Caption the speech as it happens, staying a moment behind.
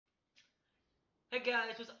Hey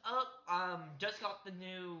guys, what's up? Just got the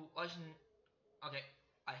new version. Okay,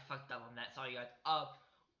 I fucked up on that. Sorry guys.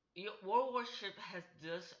 World Warship has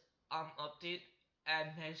this update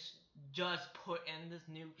and has just put in this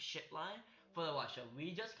new ship line for the Russia.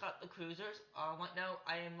 We just got the cruisers. Right now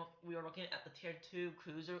we are looking at the tier 2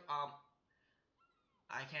 cruiser.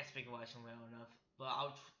 I can't speak Russian well enough, but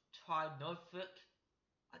I'll try Novik.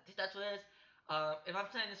 I think that's what it is. If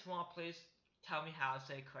I'm saying this wrong, please tell me how to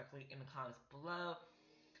say it correctly in the comments below.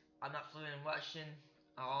 I'm not fluent in Russian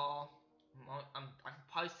at all. I can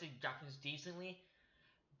probably speak Japanese decently,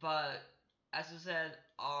 but as I said,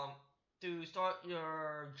 to start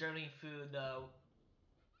your journey through the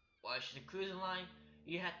cruising line,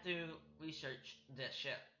 you have to research this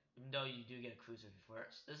ship. Even though you do get a cruiser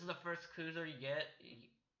first. This is the first cruiser you get.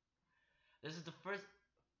 This is the first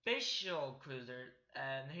official cruiser,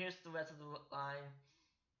 and here's the rest of the line.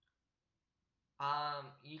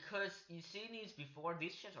 You've seen these before.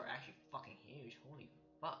 These ships are actually fucking huge. Holy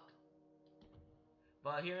fuck.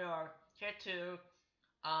 But here we are, tier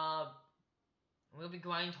 2. Um, we'll be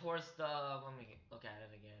going towards the. Let me look at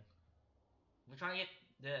it again. We're trying to get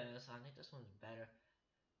this. I think this one's better.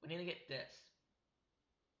 We need to get this.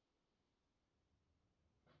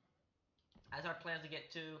 As our plans to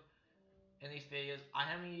get to in these videos. I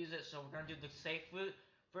haven't used it, so we're gonna do the safe route.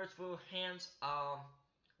 First route, hands.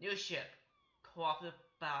 New ship, cooperative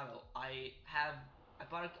battle. I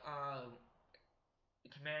bought a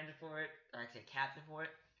commander for it, or actually a captain for it.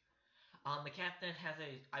 The captain has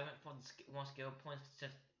I went for the one skill points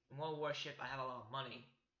since more warship. I have a lot of money,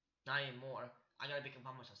 not anymore. I gotta think of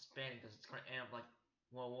how much I'm spending because it's gonna end up like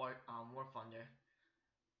War Thunder.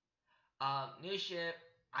 New ship.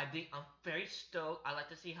 I'm very stoked. I like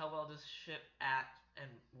to see how well this ship acts and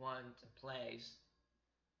runs and plays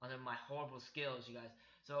under my horrible skills, you guys.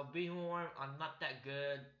 So be warned, I'm not that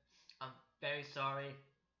good. I'm very sorry,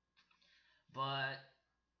 but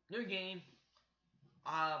new game.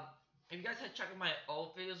 Um, if you guys had checked my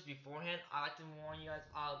old videos beforehand, I like to warn you guys.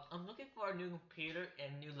 I'm looking for a new computer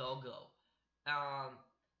and new logo. Um,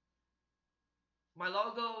 my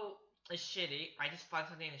logo is shitty. I just find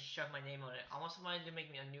something to shove my name on it. I want somebody to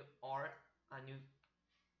make me a new a new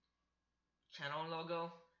channel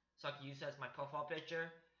logo, so I can use it as my profile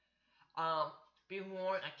picture. Um, be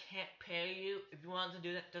warned, I can't pay you. If you want to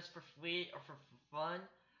do that just for free or for fun,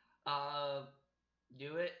 uh,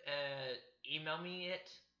 do it. Email me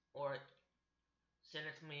it or send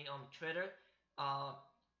it to me on Twitter. Uh,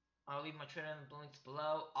 I'll leave my Twitter in the links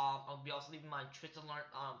below. I'll be also leaving my Twitch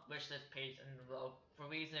alert wishlist page in below for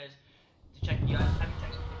reasons to check. You guys haven't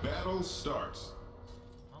checked. Battle starts.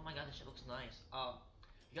 Oh my god, this shit looks nice.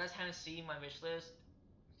 You guys haven't seen my wishlist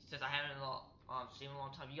since I haven't seen it in a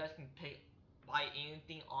long time. You guys can buy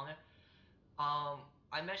anything on it.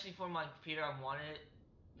 I mentioned for my computer I wanted it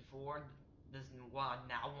before. This one I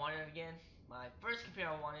now want it again. My first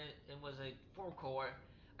computer I wanted it was a 4-core.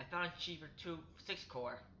 I found it cheaper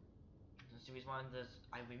 6-core. The series one,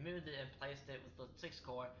 I removed it and placed it with the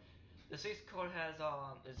 6-core. The 6-core has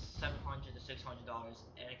is $700 to $600,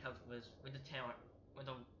 and it comes with Windows 10 or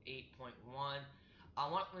Windows 8.1.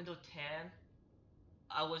 I want Windows 10.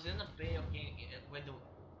 I was in the beta of getting Windows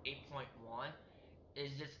 8.1.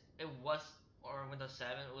 It's just it was or Windows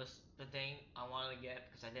 7 was the thing I wanted to get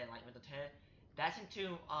because I didn't like Windows 10. That's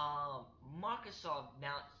into Microsoft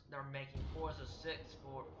now they're making Forza 6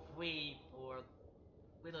 for free for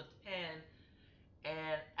Windows 10,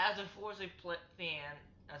 and as a Forza fan,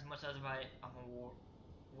 as much as I'm a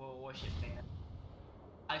Warship fan,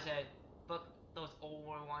 I said, fuck those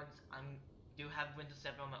older ones. I do have Windows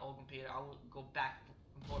 7 on my old computer. I will go back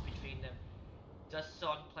and forth between them just so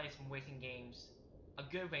I can play some racing games. A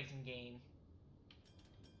good racing game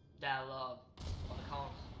that I love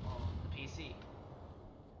on the PC.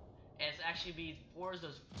 And it's actually be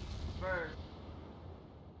Forza's first.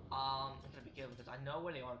 I'm gonna be careful because I know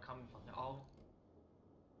where they are coming from. They're all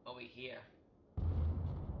over here.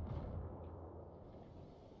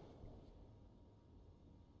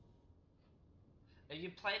 If you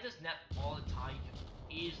play this map all the time, you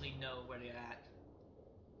can easily know where they're at.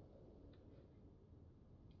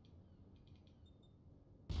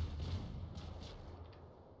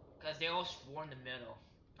 Because they all swarm the middle.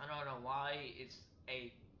 I don't know why it's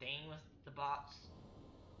a thing with the bots.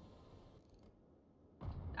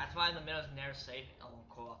 That's why the middle is never safe on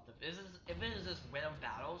co-op. If it is just random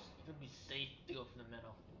battles, it would be safe to go for the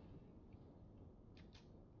middle.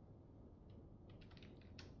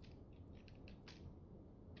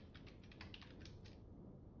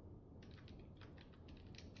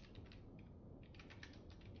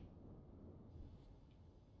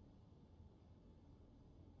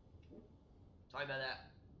 Sorry about that.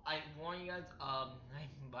 I warn you guys, my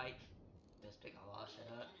mic is picking a lot of shit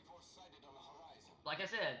up. Like I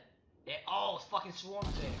said, it all fucking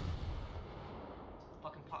swarms there.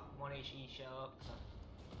 Fucking 1HE show up.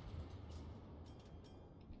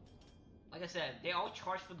 Like I said, they all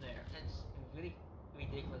charge for there. It's really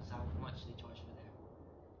ridiculous how much they charge for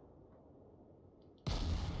there.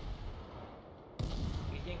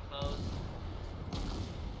 He's getting close.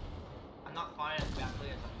 I'm not firing as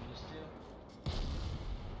rapidly as I'm used to.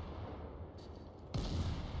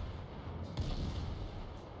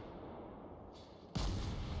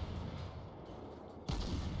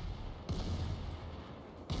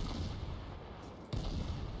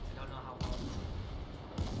 I don't know how well.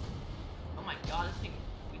 Oh my god, this thing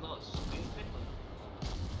reloads really quickly.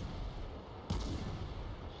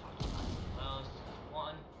 Shot close.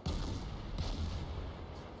 One.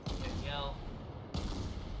 There we go.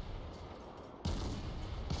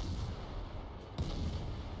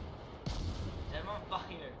 Set him on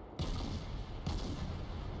fire.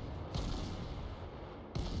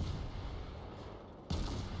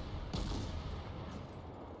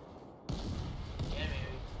 Yeah,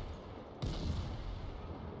 maybe.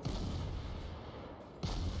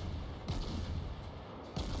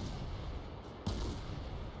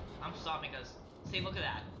 I'm stopping because, see, look at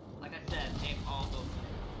that. Like I said, they all go clear.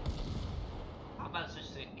 I'm about to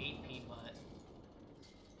switch to AP, but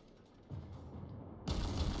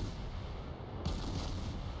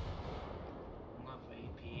I'm going for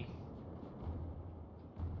AP.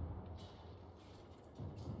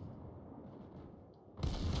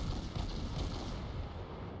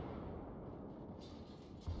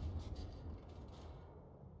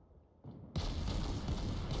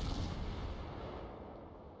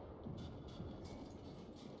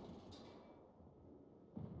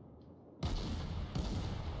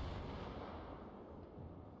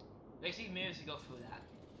 Makes me minutes to go through that.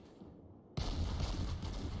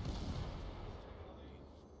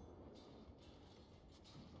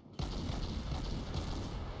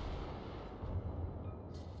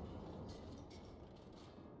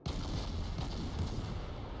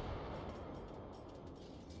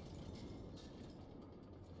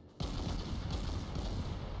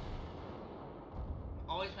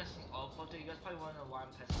 Always pressing alt filter. You guys probably want to know why I'm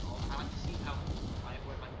pressing alt. I like to see how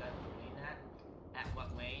where my gun is aiming at what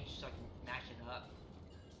range, so I can match it up.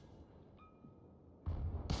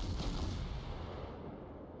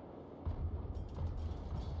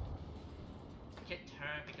 I can't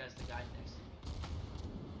turn because the guy's next to me.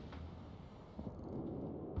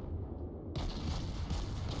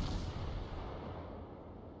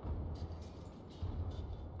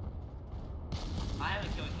 I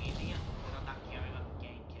haven't killed anything yet because I'm not caring about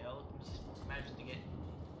getting killed. I'm just managing to get.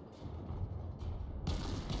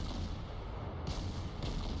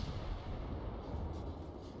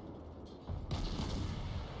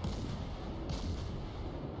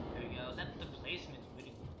 There we go. That the placement's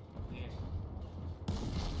really weird.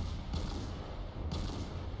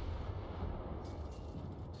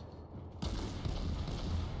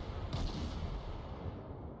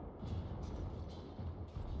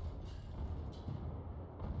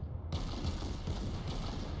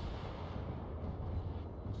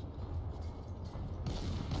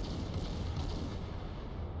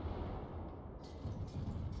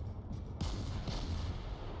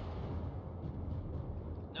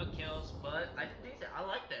 No kills, but I think that I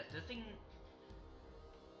like this. This thing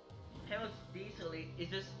handles decently. It's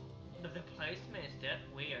just the placement is that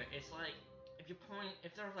weird. It's like if you're pulling,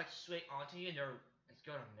 if they're like straight onto you, it's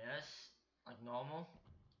gonna miss like normal.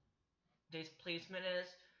 This placement is.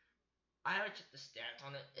 I haven't checked the stats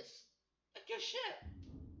on it. It's like good shit.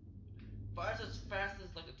 Fires as fast as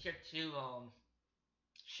like a tier 2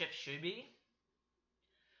 ship should be.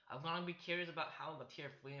 I'm gonna be curious about how the tier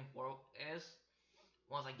 3 and 4 is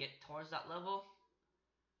once I get towards that level.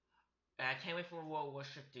 And I can't wait for World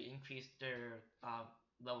Worship to increase their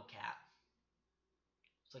level cap.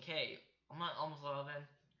 It's like, hey, I'm not almost level 11.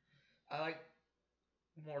 I like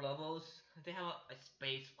more levels. They have a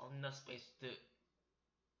space, enough space to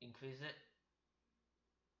increase it.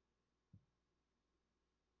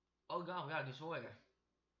 Oh god, we got a destroyer.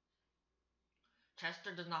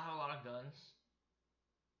 Chester does not have a lot of guns,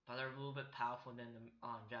 but they're a little bit powerful than the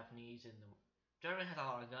Japanese, and the German has a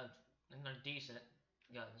lot of guns, and they're decent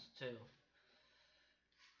guns too.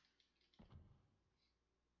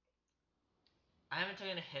 I haven't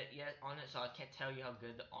taken a hit yet on it, so I can't tell you how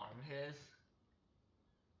good the arm is.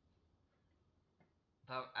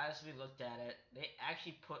 But as we looked at it, they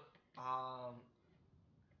actually put a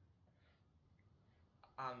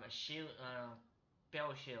shield,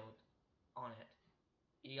 barrel shield on it.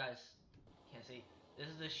 You guys Can't see. This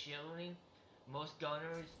is the shielding. Most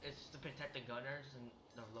gunners, it's to protect the gunners and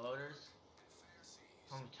the loaders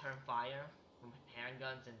from turn fire, from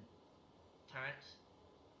handguns and turrets.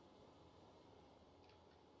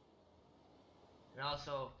 And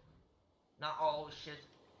also, not all ships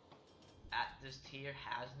at this tier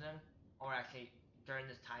has them, or actually during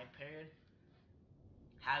this time period,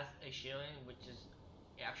 has a shielding, which is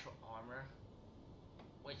actual armor,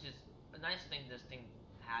 which is a nice thing. This thing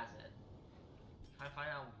has it. Try to find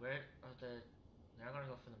out where they're gonna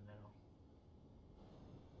go for the middle.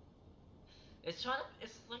 It's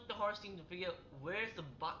like the hardest thing to figure out where's the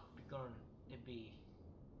bot going to be.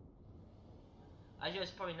 As you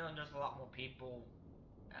guys probably know, there's a lot more people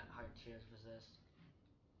at higher tiers for this.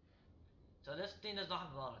 So this thing does not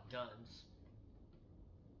have a lot of guns.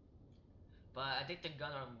 But I think the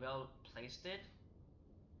gun are well placed it.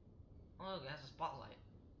 Oh look, it has a spotlight.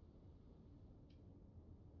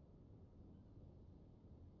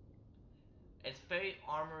 It's very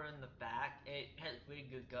armor in the back. It has really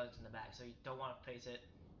good guns in the back, so you don't want to place it.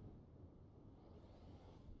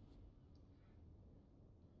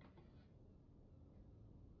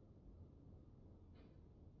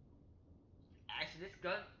 Actually,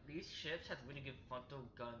 these ships have really good frontal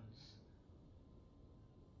guns.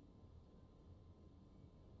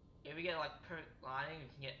 If we get like perfect lining, we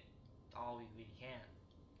can get all we really can.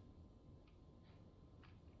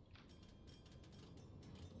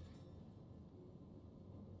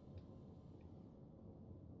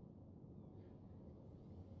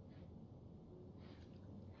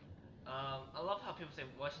 I love how people say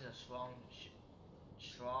Washington is strong.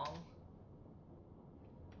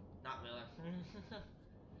 Not really.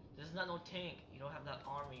 This is not no tank. You don't have that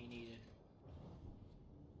armor you needed.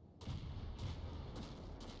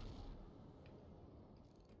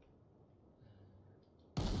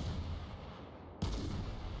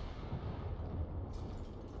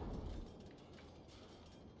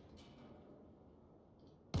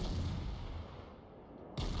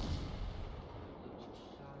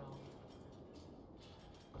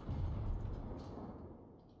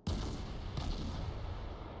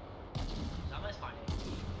 Somebody's finding it.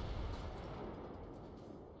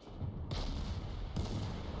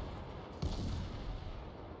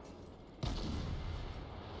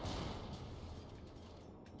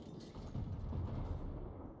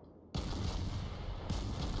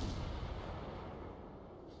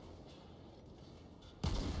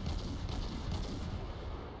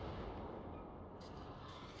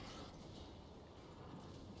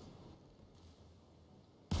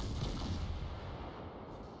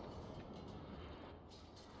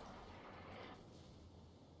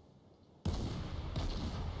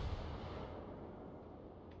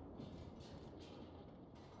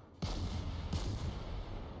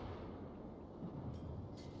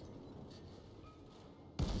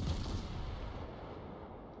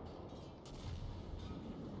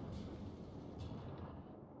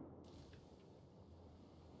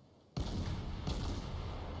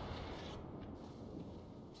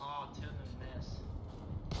 Oh, two of them miss.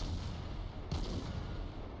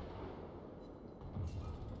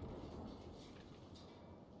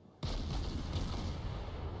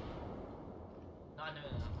 Not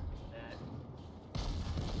doing that.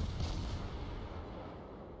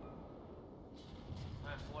 I'm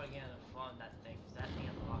gonna forward again in front of that thing, because that thing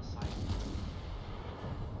has a lot of sight.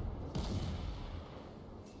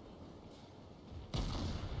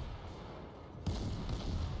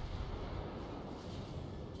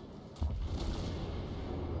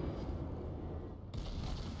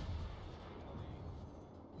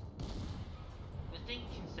 This thing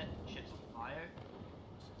can set ships on fire,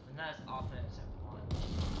 but not as often as F1.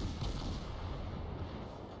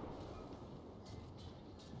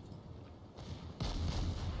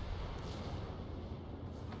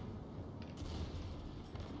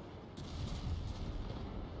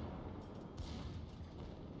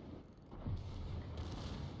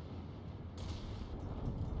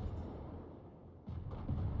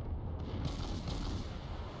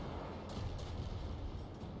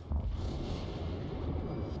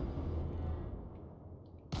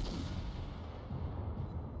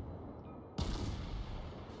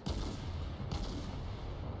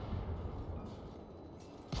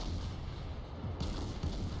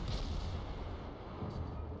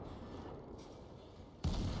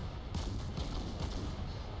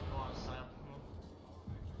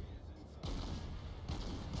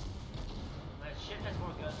 Ship has more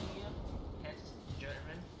guns than you, hence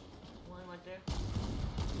German one right there.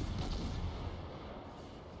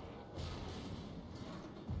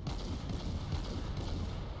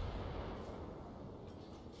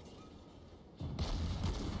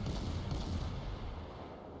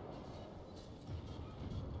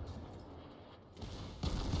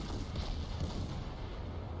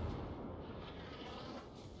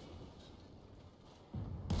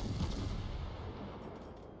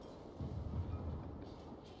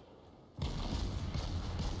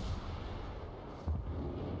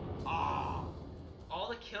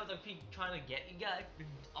 other people trying to get you guys,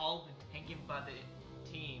 all been taken by the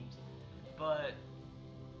teams, but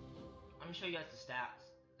let me show you guys the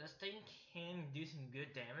stats. This thing can do some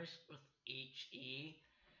good damage with HE,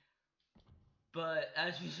 but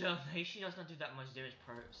as you know, HE does not do that much damage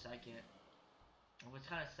per second, which is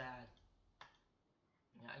kind of sad.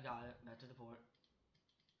 Yeah, I got it. Back to the port.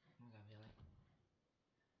 Oh my god, really?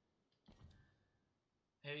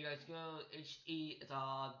 Here you guys go. HE is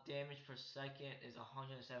damage per second is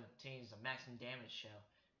 117. It's a maximum damage shell.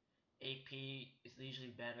 AP is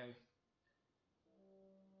usually better.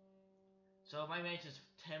 So my range is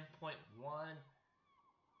 10.1.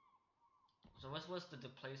 So what's the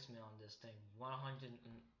displacement on this thing? 102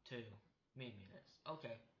 millimeters.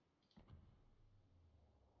 Okay.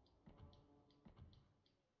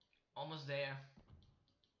 Almost there.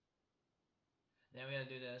 Then we gotta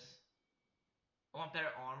do this. I want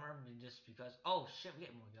better armor just because. Oh shit, we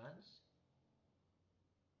get more guns.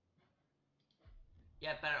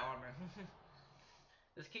 Yeah, better armor.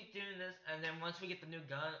 Let's keep doing this, and then once we get the new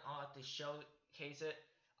gun, I'll have to showcase it.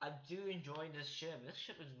 I do enjoy this ship. This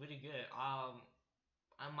ship is really good. I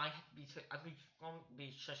might be going to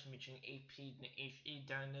be switching between AP and HE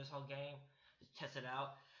during this whole game to test it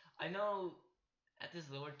out. I know at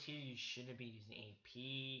this lower tier you shouldn't be using AP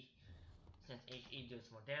since HE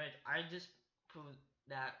does more damage. I just proved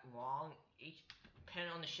that wrong.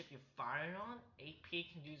 Depending on the ship you're firing on, AP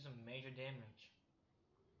can do some major damage.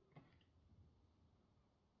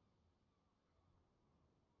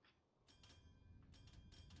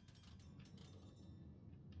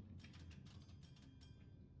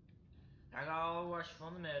 I gotta rush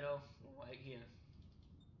from the middle, right here.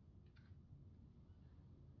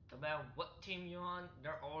 No matter what team you're on,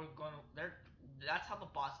 they're all gonna. That's how the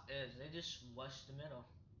boss is. They just rush the middle.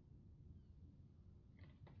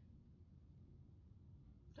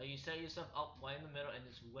 So you set yourself up right in the middle and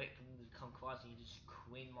just wait for them to come across and you just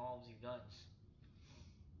queen mobs your guns.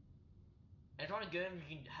 And it's only good if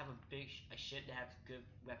you can have a ship that has a good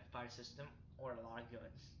rapid fire system or a lot of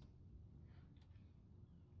guns.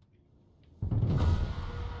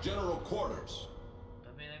 General quarters.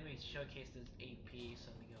 But let me showcase this AP. So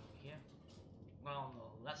let me go over here. I'm going on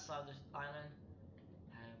the left side of this island.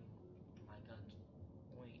 And my guns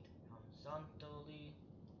point horizontally.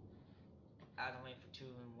 I don't wait for 2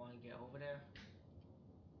 and 1 to get over there.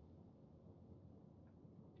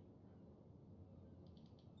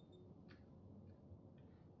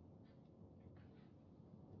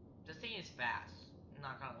 This thing is fast. I'm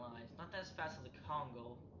not gonna lie, it's not as fast as the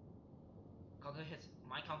Congo. Congo hits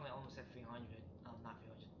my Congo almost at 300. Not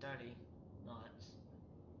 330 knots.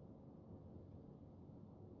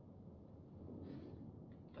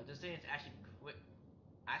 But this thing is actually quick.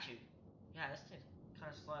 Actually, yeah, this thing is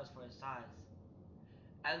kind of slow for its size.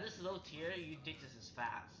 At this low tier, you think this is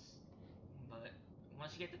fast, but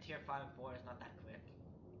once you get to tier 5 and 4, it's not that quick.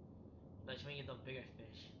 But it's when you get the bigger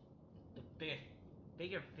fish, the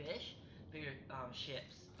bigger fish, bigger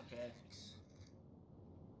ships. Okay.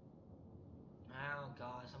 Oh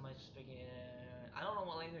god, somebody's speaking. I don't know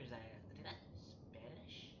what language that is. I think that's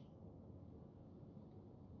Spanish.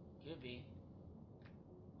 Could be,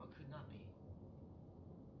 or could not be.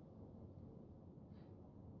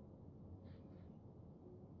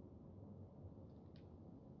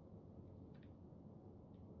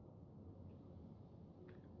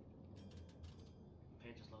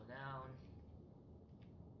 Okay, just slow down.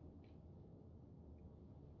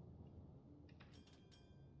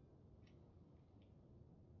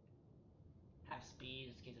 Half speed,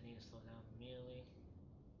 in case I need to slow down immediately.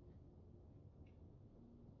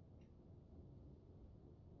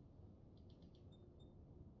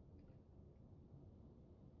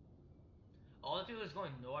 All the people that's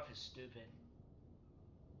going north is stupid.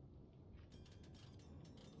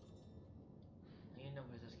 I don't know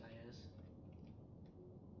where this guy is.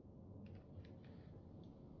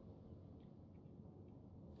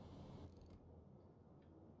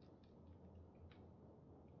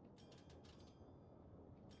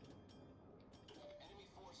 Enemy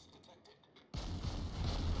force detected.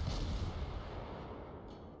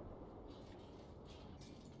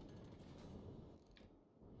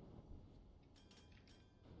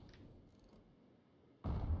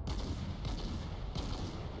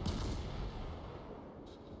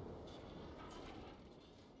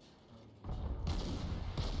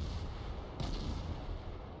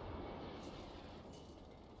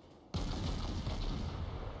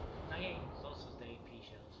 Not getting close with the AP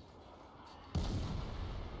shells.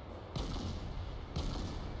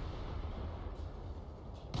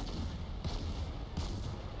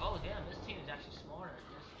 Oh damn, this team is actually smarter.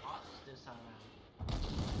 There's bots this time around.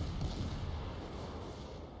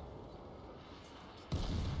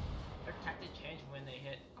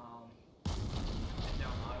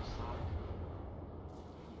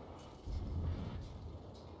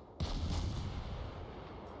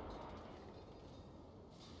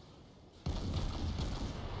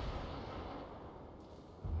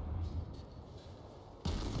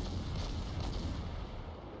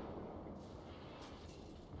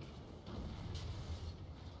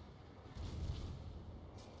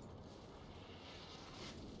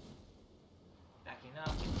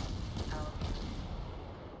 Help me. Help me.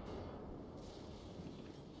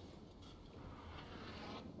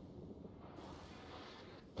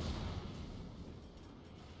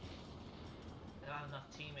 I don't have enough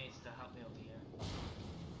teammates to help me over here.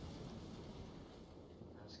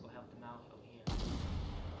 Let's go help them out over here.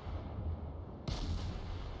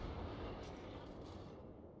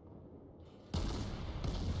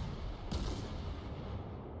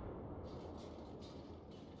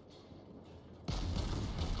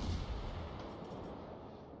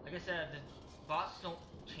 Like I said, the bots don't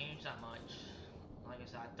change that much. Like I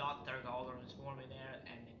said, I thought there were all the forming there,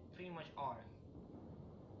 and they pretty much are.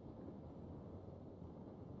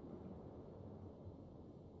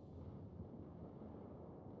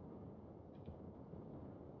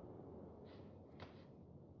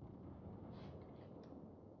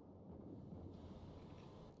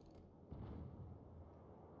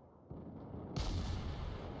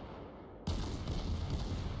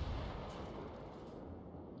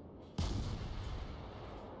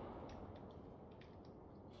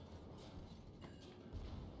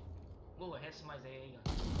 Oh, I hit somebody's AA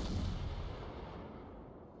gun.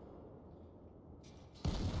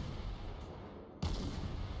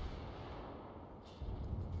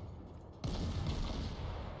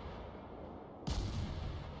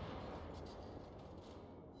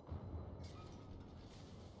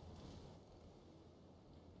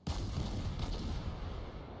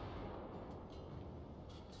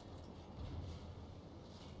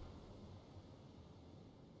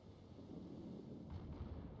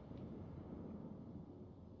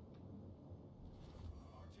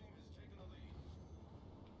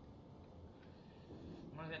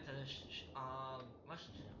 I'm gonna get to this. Much.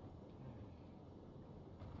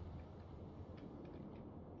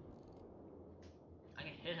 I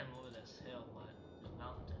can hit him over this hill, but the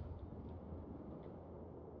mountain.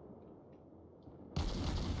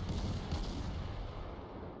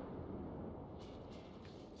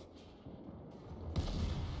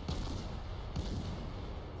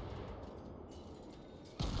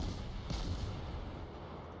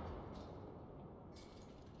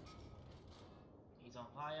 He's on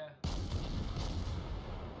fire.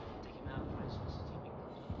 Take him out before his teammate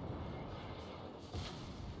comes up.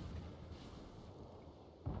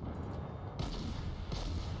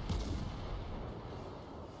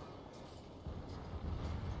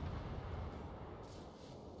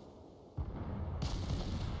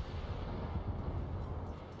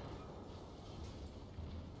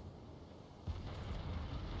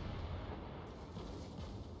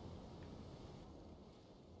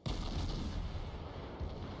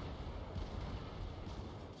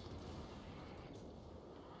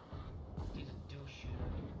 He's a douche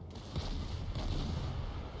shooter.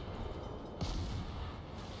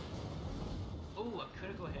 Ooh, a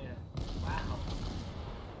critical hit. Wow.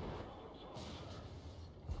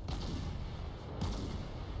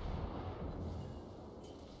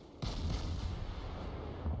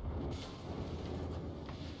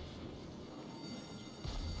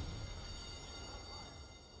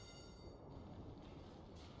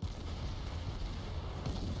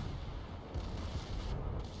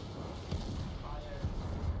 Fire.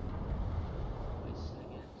 Wait a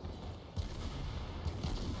second.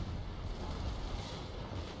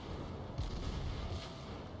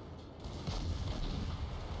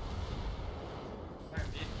 Fire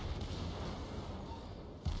vehicle.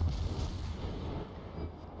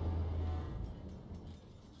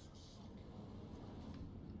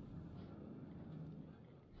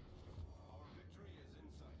 Our victory is in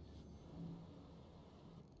sight.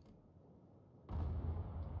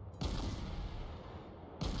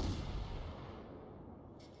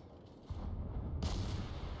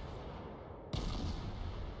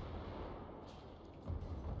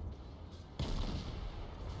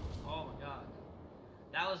 Oh my god.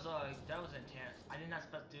 That was intense. I did not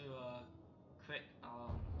expect to crit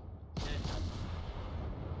this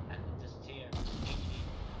at this tier. HP.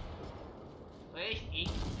 Wait, 8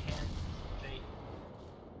 10 straight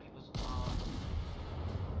people's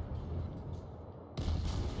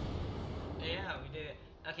yeah, we did it.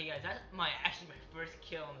 Okay guys, that's actually my first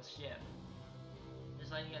kill on the ship.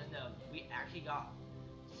 Just letting you guys know. We actually got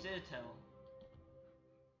Citadel.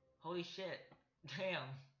 Holy shit. Damn.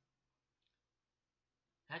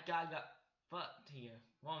 That guy got fucked here.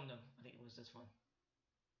 One of them. I think it was this one.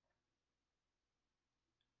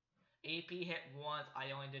 AP hit once,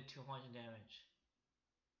 I only did 200 damage.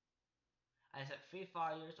 I said 3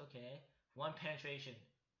 fires, okay. 1 penetration.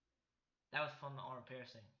 That was from the armor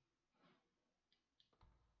piercing.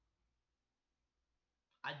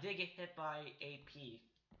 I did get hit by AP.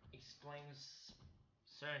 Explains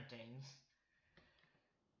certain things.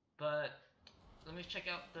 But let me check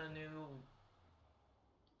out the new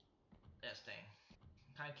this thing.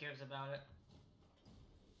 I'm kind of curious about it.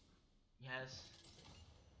 Yes.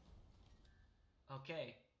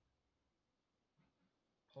 Okay.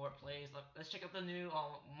 Port plays. Let's check out the new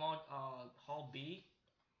mod Hall B.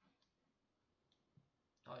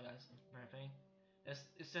 Oh yeah, it's thing. It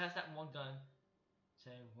still has that one gun.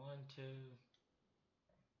 Say 1, 2.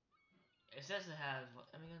 It says it has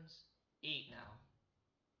how many guns? 8 now.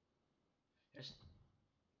 There's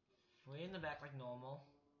 3 in the back like normal.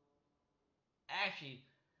 Actually,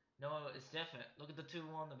 no, it's different. Look at the 2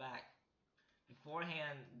 on the back.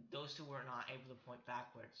 Beforehand, those 2 were not able to point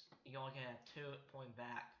backwards. You only can have 2 point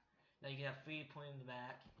back. Now you can have 3 pointing in the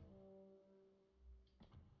back.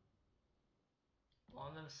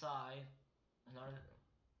 1 on the side. Another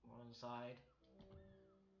 1 on the side.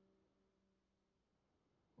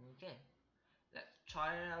 Okay. Let's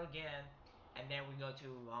try it out again. And then we go to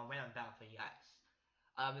random battle for you guys.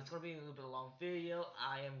 It's gonna be a little bit of a long video.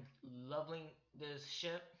 I am loving this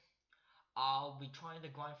ship. I'll be trying to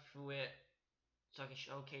grind through it so I can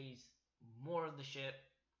showcase more of the ship,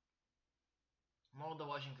 more of the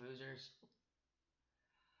Russian cruisers.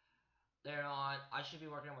 Later on, I should be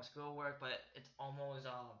working on my schoolwork, but it's almost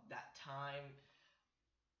that time.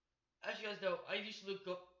 As you guys know, I used to look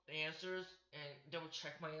up the answers and double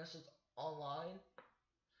check my answers online.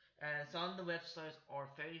 And some of the websites are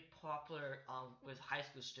very popular with high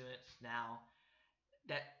school students now.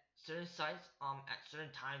 That certain sites at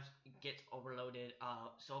certain times get overloaded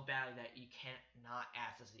so badly that you can't not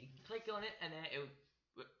access it. You can click on it and then it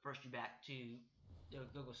would first you back to the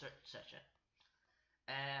Google search section.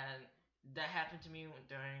 And that happened to me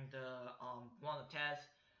during the one of the tests.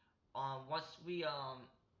 Once we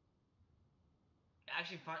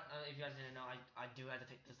actually if you guys didn't know, I do have to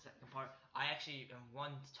take the second part. I actually in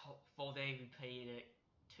one full day replayed it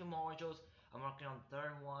 2 modules. I'm working on the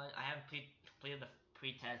 3rd one. I haven't completed the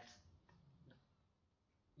pre-test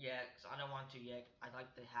yet, so I don't want to yet. I'd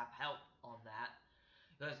like to have help on that.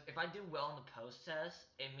 Because if I do well in the post test,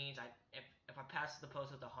 it means if I pass the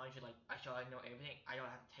post with 100, like I show I know everything, I don't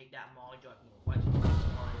have to take that module. I can go right to the next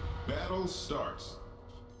one. Battle starts.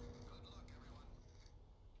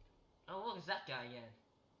 Oh look, it's that guy again.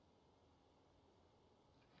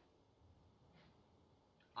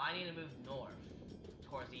 I need to move north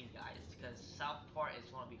towards these guys because south part is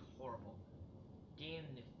going to be horrible.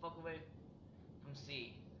 Getting the fuck away from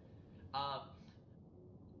sea.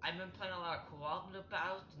 I've been playing a lot of cooperative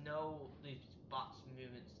battles to know the bots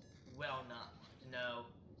movements well enough to know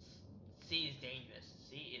sea is dangerous.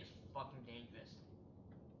 Sea is fucking dangerous.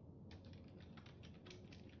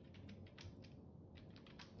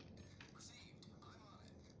 Received. I'm on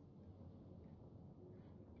it.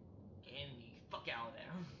 Getting the fuck out of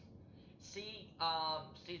there. Sea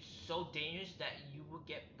is so dangerous that you will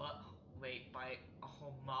get butt raped by a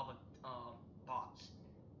whole mob of bots.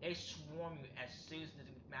 They swarm you as soon as the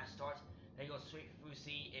match starts. They go straight through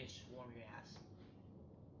sea and swarm your ass.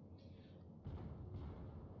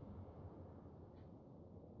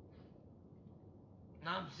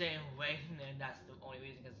 Now I'm saying wait, and that's the only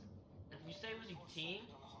reason. Because if you say it was your team,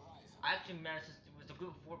 I actually managed to. It was a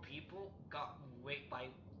group of 4 people got raped by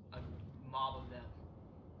a mob of them.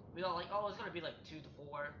 We all like, oh, it's gonna be like 2 to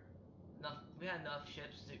 4. Enough. We had enough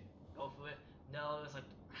ships to go through it. No, it was like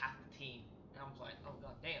half the team, and I was like, oh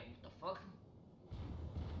god damn, what the fuck?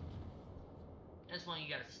 That's why you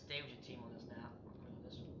gotta stay with your team on this now.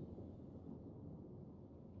 This.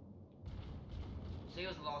 See,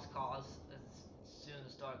 it was a lost cause as soon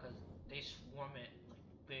as it started because they swarm it like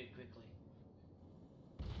very quickly.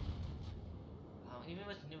 Even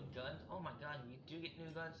with new guns, oh my god, you do get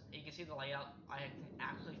new guns. You can see the layout. I can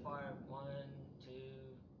actually fire 1, 2,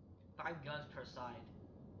 5 guns per side.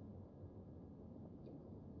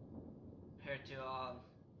 Compared to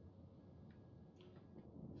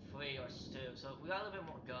 3 or 2. So we got a little bit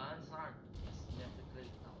more guns, not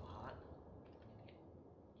significantly a lot.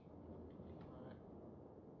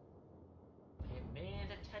 Being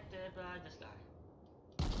detected by this guy.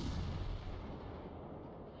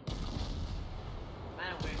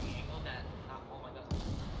 Man, where he angled that. Oh my god.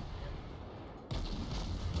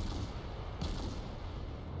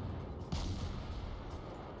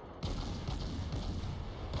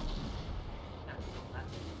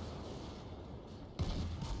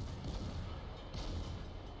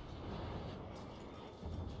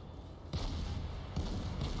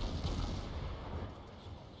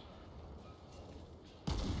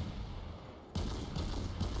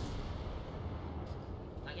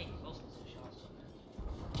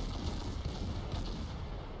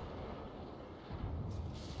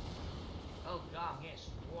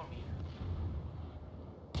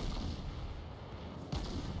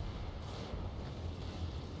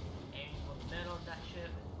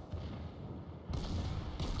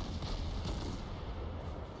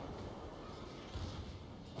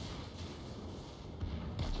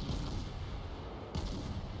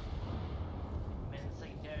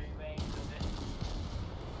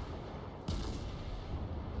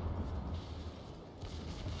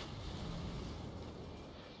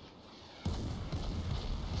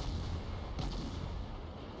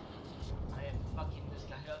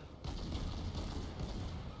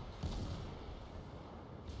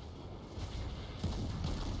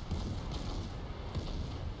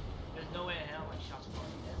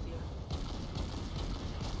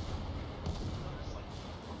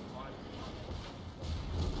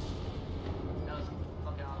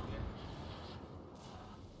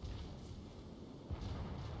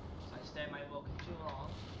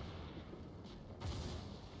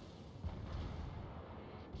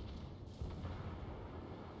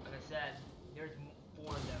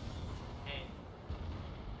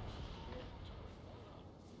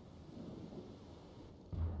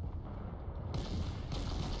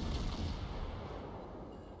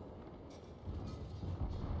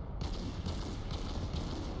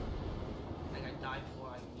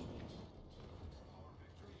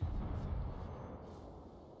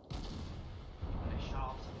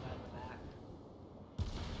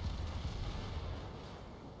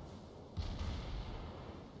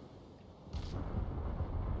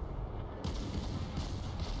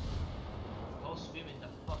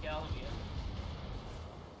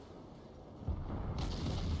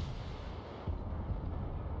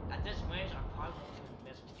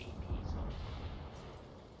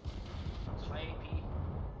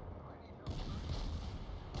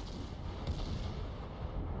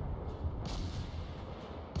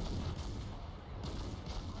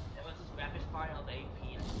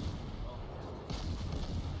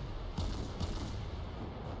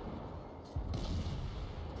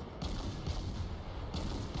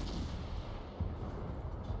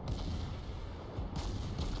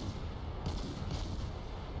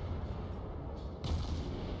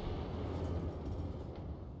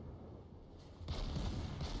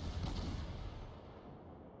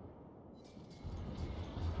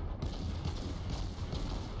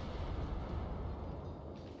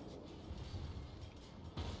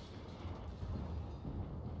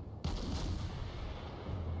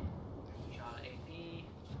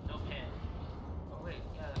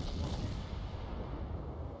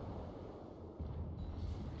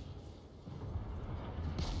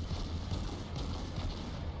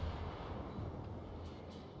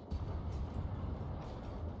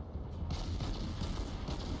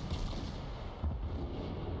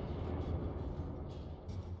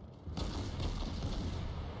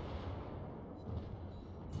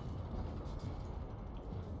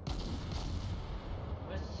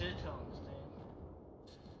 detail on this thing.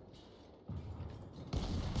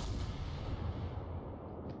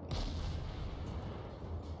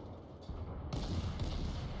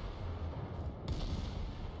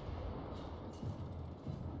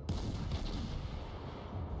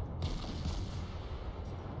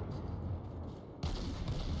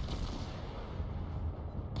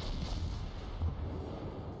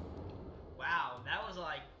 Wow, that was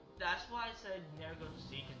like, that's why I said never go to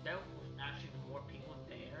sea, because there was actually more people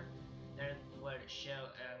there than what it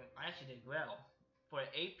showed, and I actually did well. For an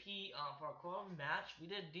AP, for a quad match, we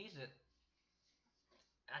did decent.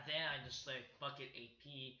 At the end, I just like, fuck it,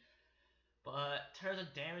 AP. But in terms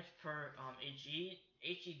of damage per HE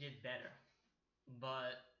did better.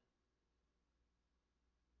 But,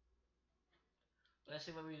 let's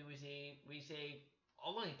see what we see. We say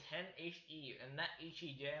only 10 HE, and that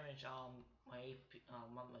HE damage, my AP,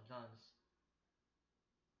 my guns.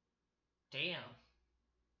 Damn.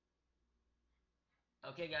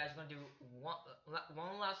 Okay, guys, we're gonna do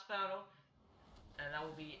one last battle, and that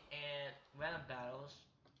will be in random battles.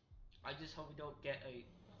 I just hope we don't get a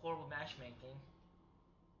horrible matchmaking.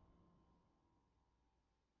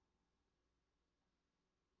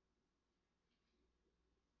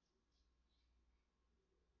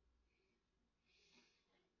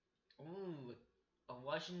 Ooh, a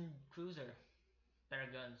Russian cruiser. Better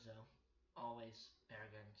guns, though. Always better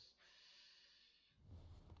guns.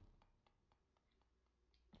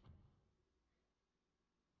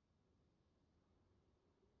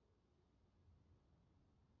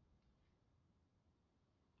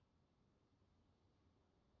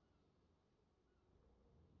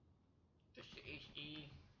 Just the HE.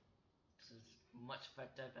 This is much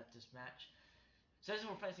effective at this match. Since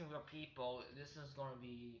we're facing real people, this is going to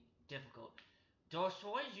be difficult.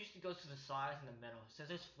 Destroyers usually go to the sides and the middle. Since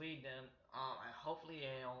there's three of them, hopefully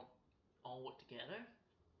they don't all work together.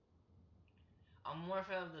 I'm more a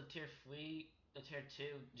fan of the tier 3, the tier 2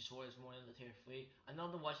 destroyers more than the tier 3. I know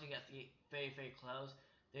the watching gets to get very, very close.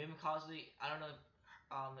 The Imikaze, I don't know if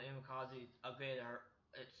the Imikaze upgraded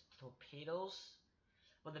its torpedoes,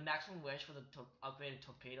 but the maximum range for the upgraded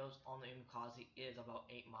torpedoes on the Imikaze is about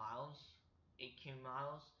 8 miles, 18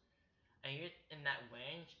 miles. And you're in that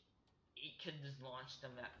range, it could just launch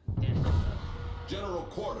them at distance. General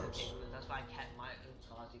quarters. That's why I kept my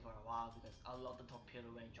Imikaze for a while, because I love the torpedo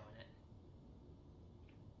range on it.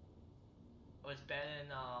 It was better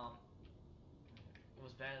than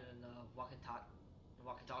walkie-talkie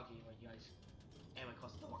where you guys aim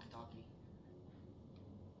across the walkie-talkie.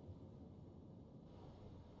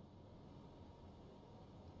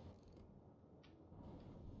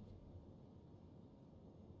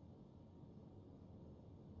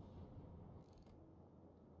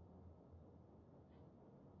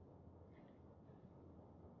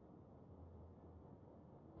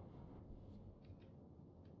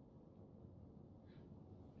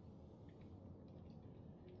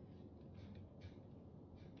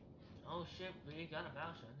 Oh shit, we got a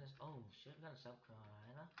battleship. Oh shit, we got a South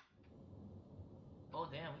Carolina. Oh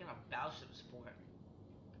damn, we got a battleship support.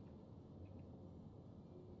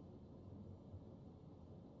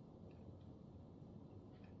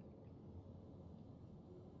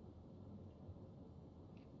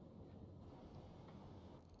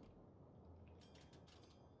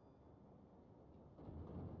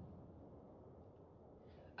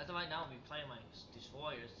 As of right now, I'll be playing my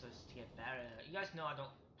destroyers just to get better. You guys know I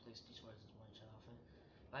don't play destroyers as much often,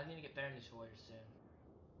 but I need to get better in destroyers soon.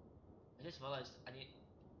 I just realized I need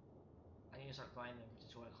to start grinding the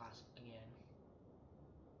destroyer class again.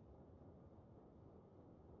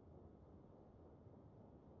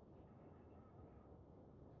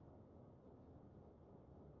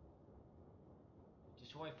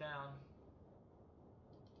 Destroy found.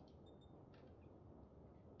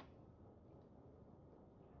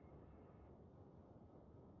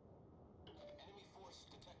 Enemy force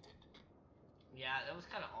detected. Yeah, that was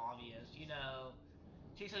kind of obvious. You know,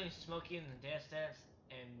 see something smoky in the distance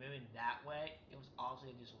and moving that way, it was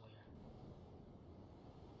obviously a destroyer.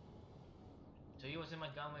 So he was in my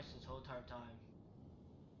gun range this whole entire time.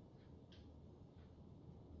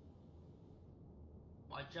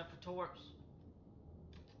 Watch out for torps.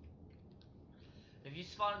 If you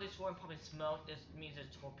spot a destroyer and probably smoke, this means his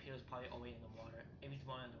torpedo is probably already in the water. If he's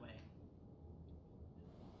running away.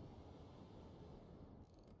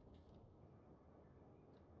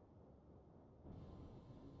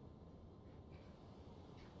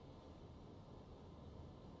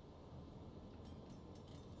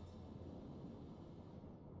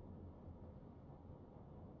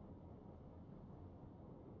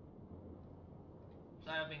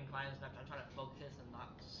 Sorry, I've been quiet enough. I'm trying to focus and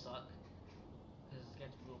not suck, because it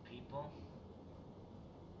gets real people.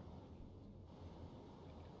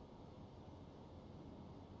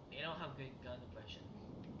 They don't have good gun depression.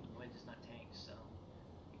 Well, it's just not tanks, so.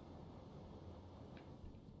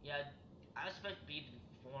 Yeah, I expect B to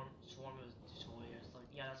swarm with destroyers. So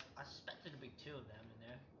yeah, I suspected there to be two of them in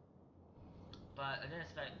there. But I didn't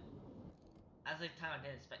expect. As the time I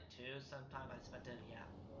didn't expect two. Sometimes I expected yeah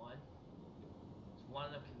one. So one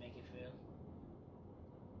of them can make it through.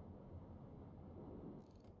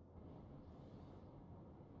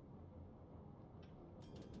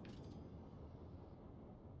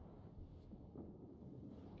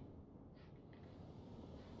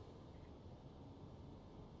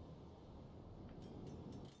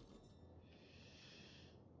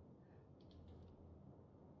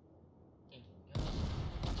 There you go.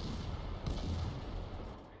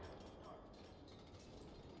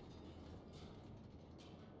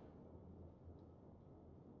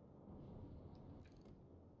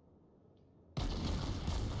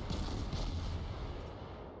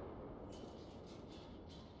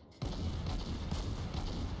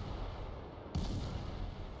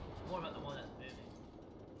 More about the one that's moving.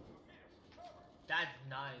 That's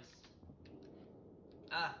nice.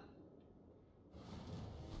 Ah.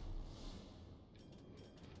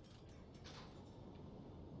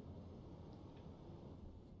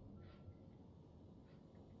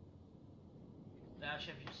 That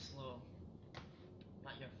ship is slow.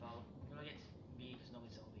 Not your fault. We're gonna get B because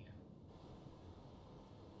nobody's over here.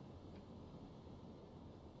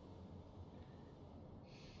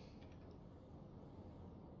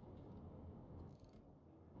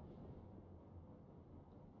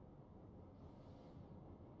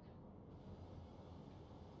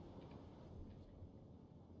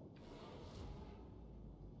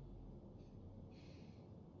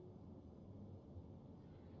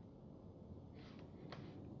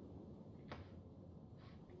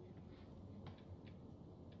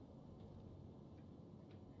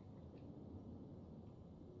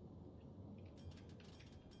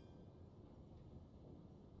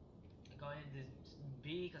 Going into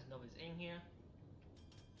B because nobody's in here.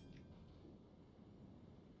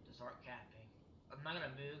 To start capping. I'm not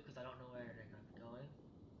gonna move because I don't know where they're gonna be going.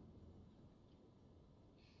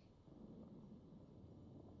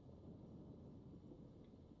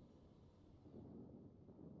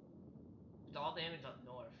 All the enemies up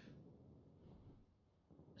north.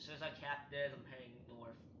 As soon as I cap this, I'm heading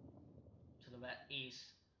north to the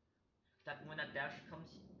east. That when that battleship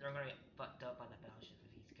comes, they're gonna get fucked up by that battleship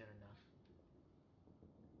if he's good enough.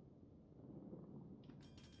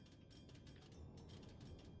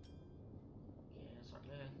 Okay, let's start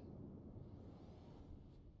moving.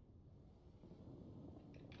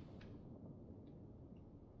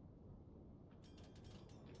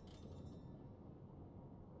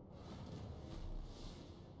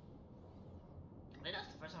 I think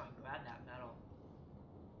that's the first time I grabbed that medal.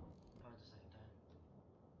 Probably the second time.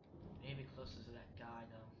 Maybe closer to that guy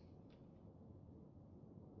though.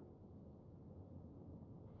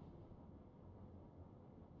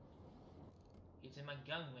 It's in my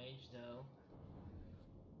gun range though.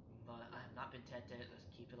 But I have not been tested. Let's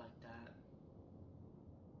keep it like that.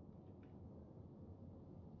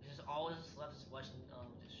 There's just always left is watching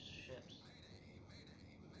just ships.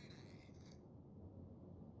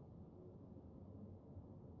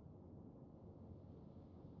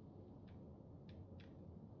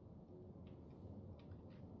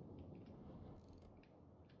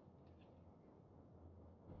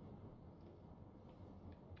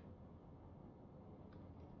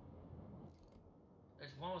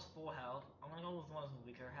 There's one with full health. I'm gonna go with one with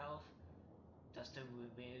weaker health. Just to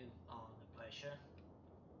remove the pressure.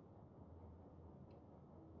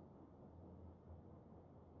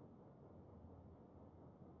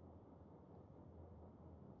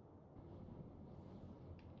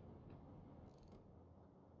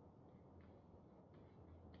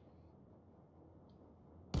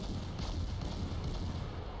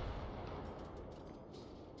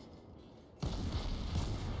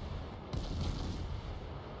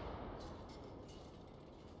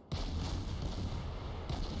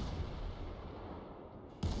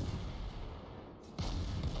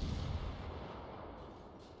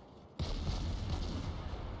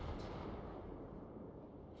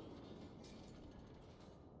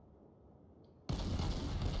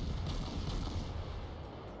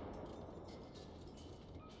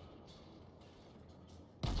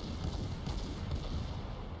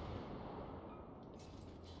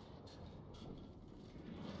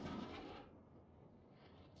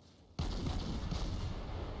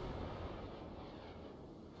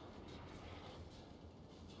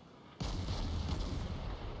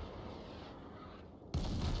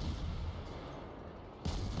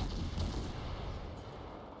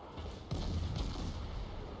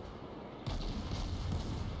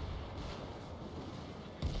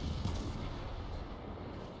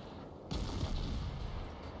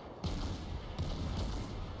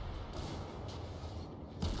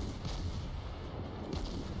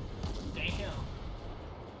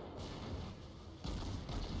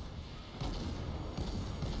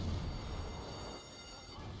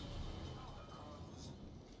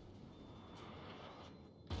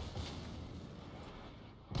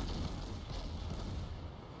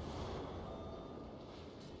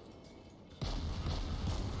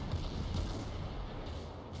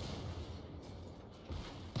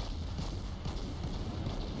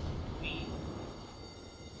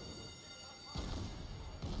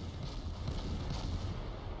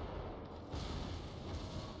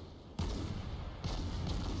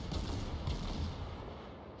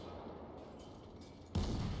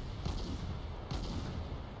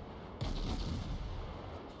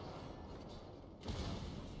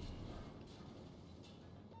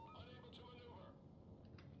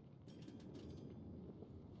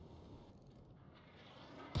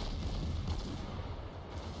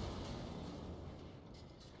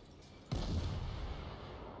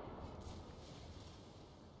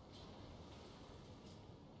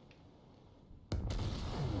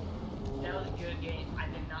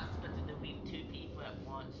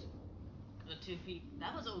 2 feet.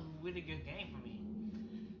 That was a really good game for me.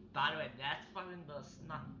 By the way, that's fucking the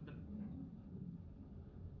not the.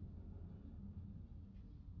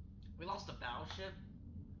 We lost the battleship.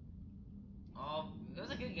 Oh, it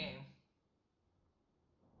was a good game.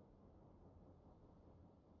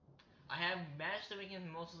 I have managed to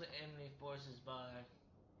weaken most of the enemy forces, but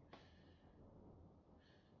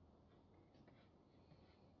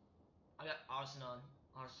I got Arson.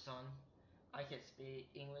 I can speak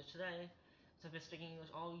English today. So I've been speaking English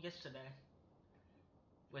all yesterday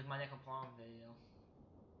with my Necropalm video.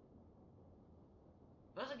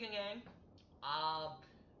 That was a good game.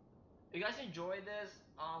 If you guys enjoyed this,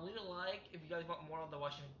 leave a like if you guys want more of the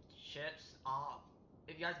Russian ships.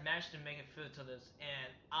 If you guys managed to make it through to this,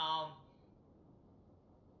 and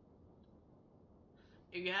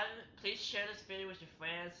if you haven't, please share this video with your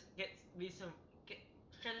friends.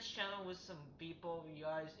 Share this channel with some people.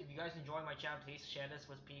 If you guys enjoy my channel, please share this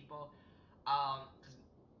with people. Cause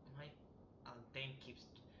my thing keeps.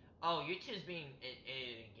 Oh, YouTube's being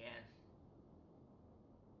edited again.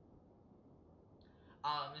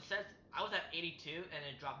 It says I was at 82 and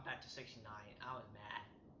it dropped back to 69. I was mad,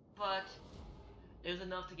 but it was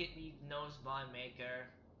enough to get me noticed by Maker.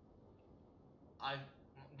 I'm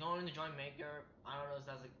going to join Maker. I don't know if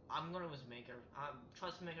that's like I'm going to use Maker.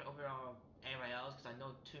 Trust Maker over anybody else because I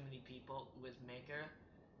know too many people with Maker,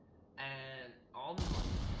 and all of them are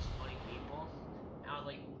just funny people. And I was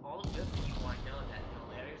like, all the good people I know that are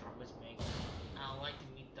hilarious are with Maker. And I would like to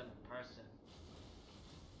meet them in person.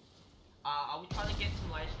 I'll be trying to get some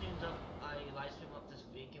live streams up. I live stream up this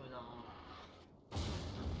weekend with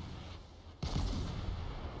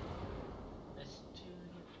this two.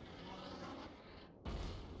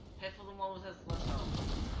 Head for the one with us. Let's go.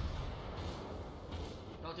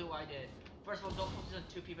 Don't do what I did. First of all, don't focus on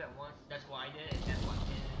 2 people at once. That's what I did, and that's what I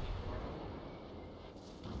did before.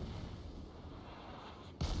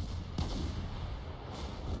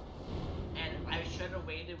 And I should have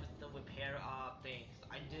waited with the repair things.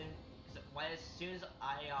 I didn't. Cause as soon as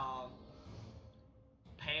I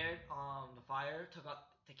repaired the fire, took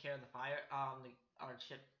care of the fire, our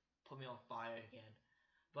ship put me on fire again.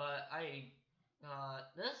 But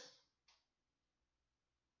this.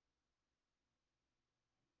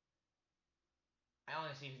 I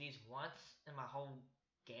only seen these once in my whole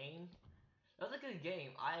game. That was a good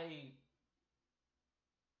game. I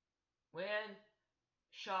ran,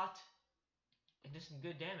 shot, and did some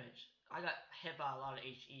good damage. I got hit by a lot of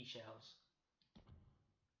HE shells.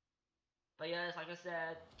 But yes, like I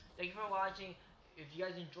said, thank you for watching. If you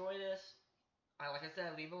guys enjoy this, like I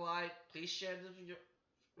said, leave a like. Please share this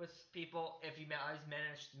with people if you guys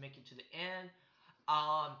managed to make it to the end.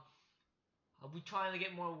 I'll be trying to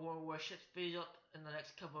get more World War ships videos up in the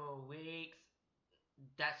next couple of weeks.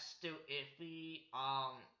 That's still iffy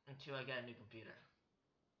until I get a new computer.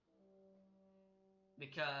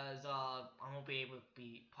 Because I won't be able to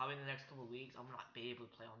be, probably in the next couple of weeks, I'm not be able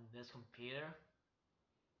to play on this computer.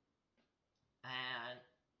 And,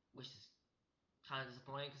 which is kind of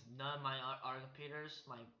disappointing because none of my other computers,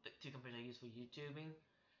 the 2 computers I use for YouTubing,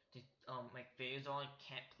 to make videos on,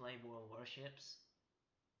 can't play World Warships.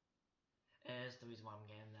 And it's the reason why I'm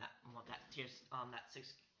getting that, that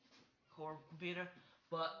 6 core computer.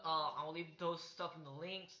 But I'll leave those stuff in the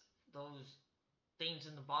links, those things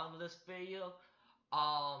in the bottom of this video.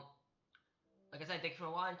 Like I said, thank you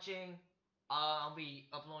for watching. I'll be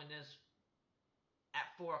uploading this at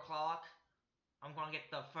 4 o'clock. I'm gonna get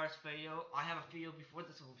the first video. I have a video before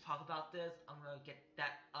this, so we'll talk about this. I'm gonna get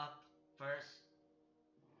that up first.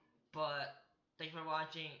 But thank you for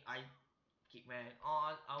watching. I keep running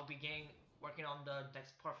on. I'll be working on the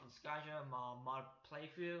next part for the Skyrim mod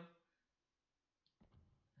playthrough.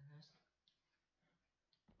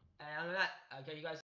 And other than that, I'll get you guys